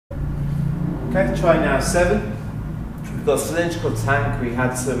Okay, try now 7. We've got a cylindrical tank, we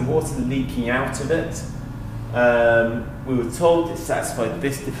had some water leaking out of it. We were told it satisfied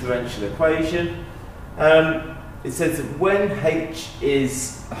this differential equation. It says that when h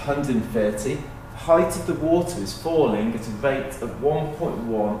is 130, the height of the water is falling at a rate of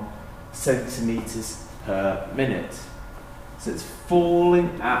 1.1 centimetres per minute. So it's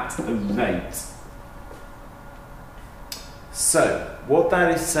falling at a rate. So what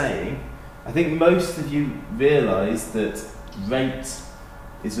that is saying, I think most of you realise that rate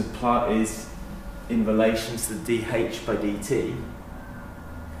is in relation to the dH by dt.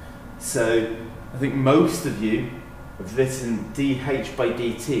 So I think most of you have written dH by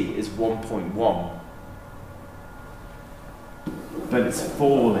dt is 1.1. But it's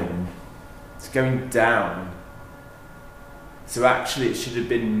falling. It's going down. So actually it should have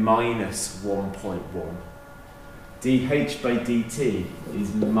been minus 1.1. dH by dt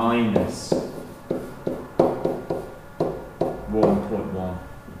is minus 1.1.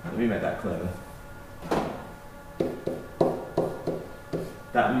 Let me make that clearer.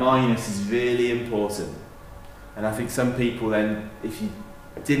 That minus is really important. And I think some people then, if you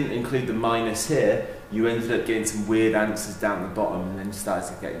didn't include the minus here, you ended up getting some weird answers down the bottom and then you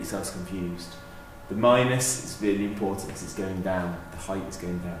started to get yourselves confused. The minus is really important because it's going down. The height is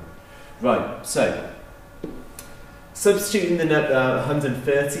going down. Right, so substituting the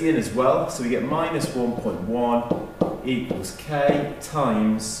 130 in as well, so we get minus 1.1 equals k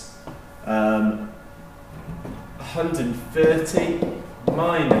times 130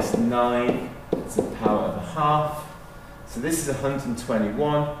 minus 9 to the power of a half. So this is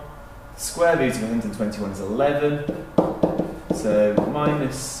 121. The square root of 121 is 11. So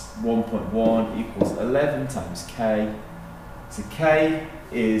minus 1.1 equals 11 times k. So k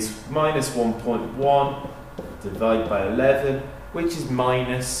is minus 1.1 divided by 11, which is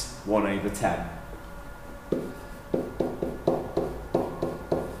minus 1 over 10.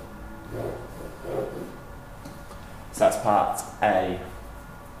 So that's part A.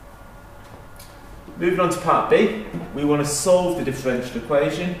 Moving on to part B, we want to solve the differential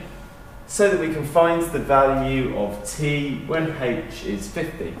equation so that we can find the value of t when h is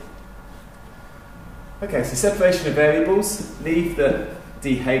 50. Okay, so separation of variables, leave the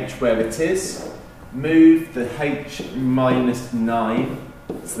dh where it is, move the h minus 9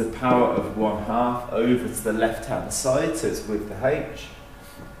 to the power of 1/2 over to the left hand side, so it's with the h.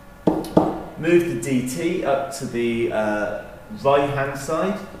 Move the dt up to the right hand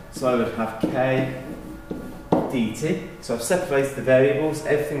side, so I would have k dt. So I've separated the variables,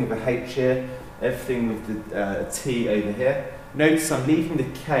 everything with the h here, everything with the t over here. Notice I'm leaving the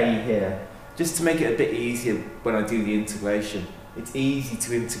k here, just to make it a bit easier when I do the integration. It's easy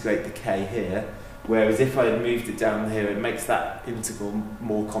to integrate the k here, whereas if I had moved it down here, it makes that integral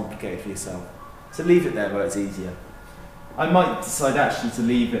more complicated for yourself. So leave it there where it's easier. I might decide actually to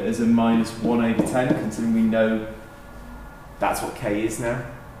leave it as a minus 1 over 10, considering we know that's what k is now.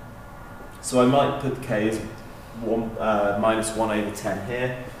 So I might put k as minus 1 over 10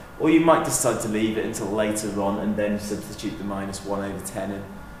 here, or you might decide to leave it until later on and then substitute the minus 1 over 10 in.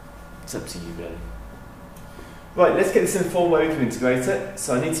 It's up to you really. Right, let's get this in a form where we can integrate it.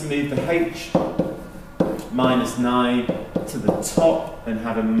 So I need to move the h minus 9 to the top and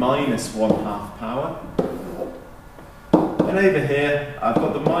have a minus 1/2 power. And over here, I've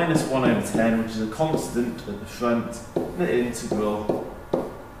got the minus 1 over 10, which is a constant at the front, the integral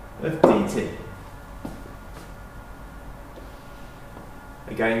of dt.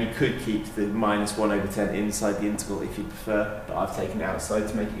 Again, you could keep the minus 1 over 10 inside the integral if you prefer, but I've taken it outside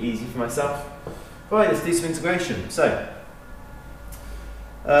to make it easy for myself. Right, let's do some integration. So,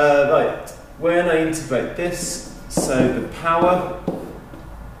 right, when I integrate this, so the power,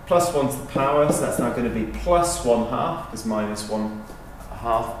 plus 1 to the power, so that's now going to be plus 1/2, because minus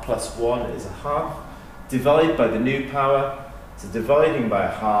 1/2 plus 1 is 1/2, divide by the new power, so dividing by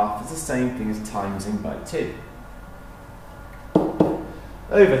 1/2 is the same thing as timesing by 2.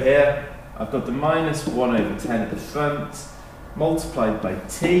 Over here, I've got the minus 1 over 10 at the front, multiplied by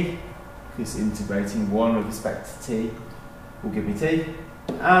t, because integrating 1 with respect to t will give me t,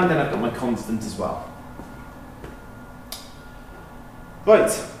 and then I've got my constant as well.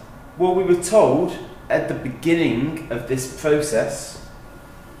 Right, well, we were told at the beginning of this process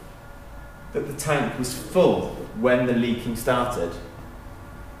that the tank was full when the leaking started.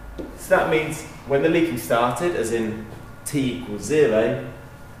 So that means when the leaking started, as in t equals 0,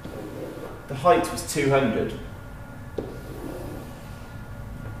 the height was 200.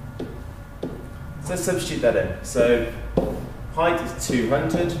 So let's substitute that in. So height is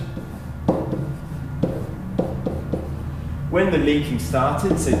 200. when the leaking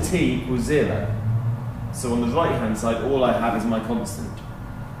started, so T equals 0. So on the right hand side, all I have is my constant.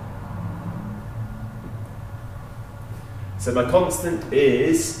 So my constant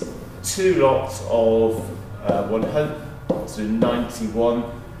is 2 lots of 100, so 91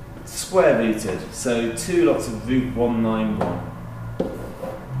 square rooted. So 2 lots of root 191.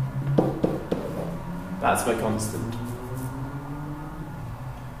 That's my constant,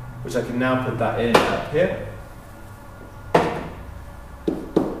 which I can now put that in up here.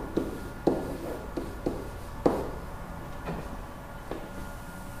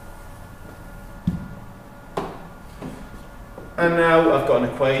 And now I've got an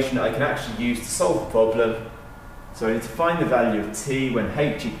equation that I can actually use to solve the problem. So I need to find the value of t when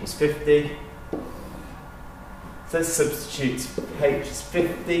h equals 50. So let's substitute h as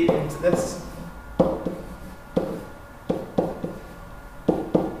 50 into this.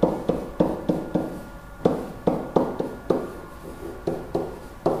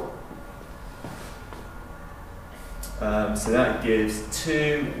 So that gives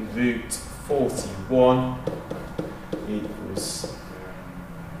 2 root 41 equals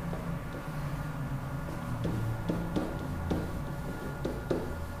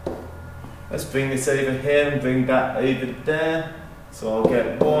let's bring this over here and bring that over there. So I'll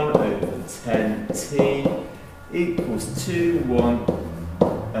get 1 over 10t equals 2 root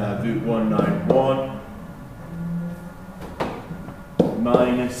 191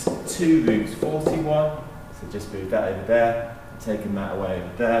 minus 2 root 41. So just move that over there, taking that away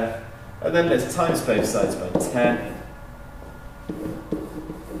over there. And then let's times both sides by 10.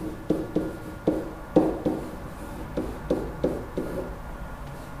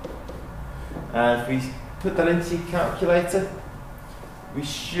 And if we put that into your calculator, we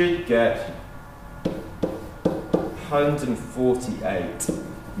should get 148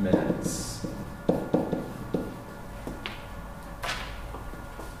 minutes.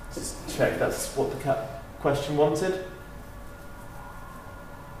 Just check that's what the question wanted.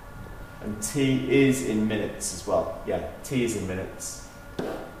 And t is in minutes as well. Yeah, t is in minutes.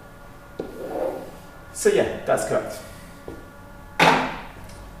 So yeah, that's correct.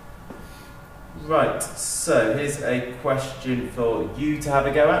 Right, so here's a question for you to have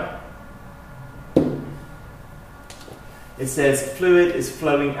a go at. It says, fluid is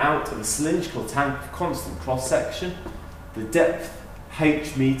flowing out of a cylindrical tank of constant cross-section. The depth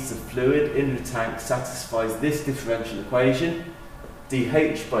h meters of fluid in the tank satisfies this differential equation.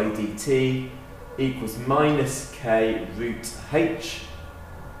 dH by dt equals minus k root h.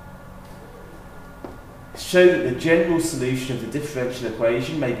 Show that the general solution of the differential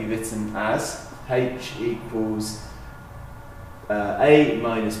equation may be written as h equals a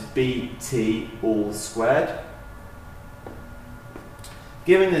minus bt all squared.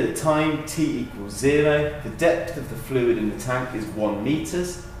 Given that at time t equals 0, the depth of the fluid in the tank is 1 meter,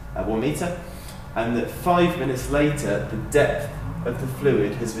 and that 5 minutes later the depth of the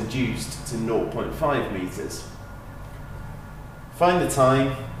fluid has reduced to 0.5 meters. Find the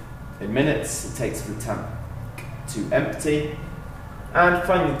time in minutes it takes for the tank to empty, and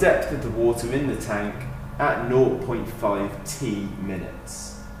find the depth of the water in the tank at 0.5 t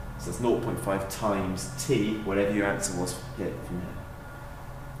minutes. So that's 0.5 times t, whatever your answer was here from here.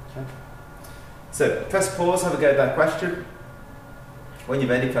 Okay. So press pause, have a go at that question. When you're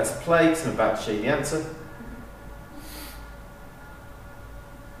ready, press play, because I'm about to show you the answer.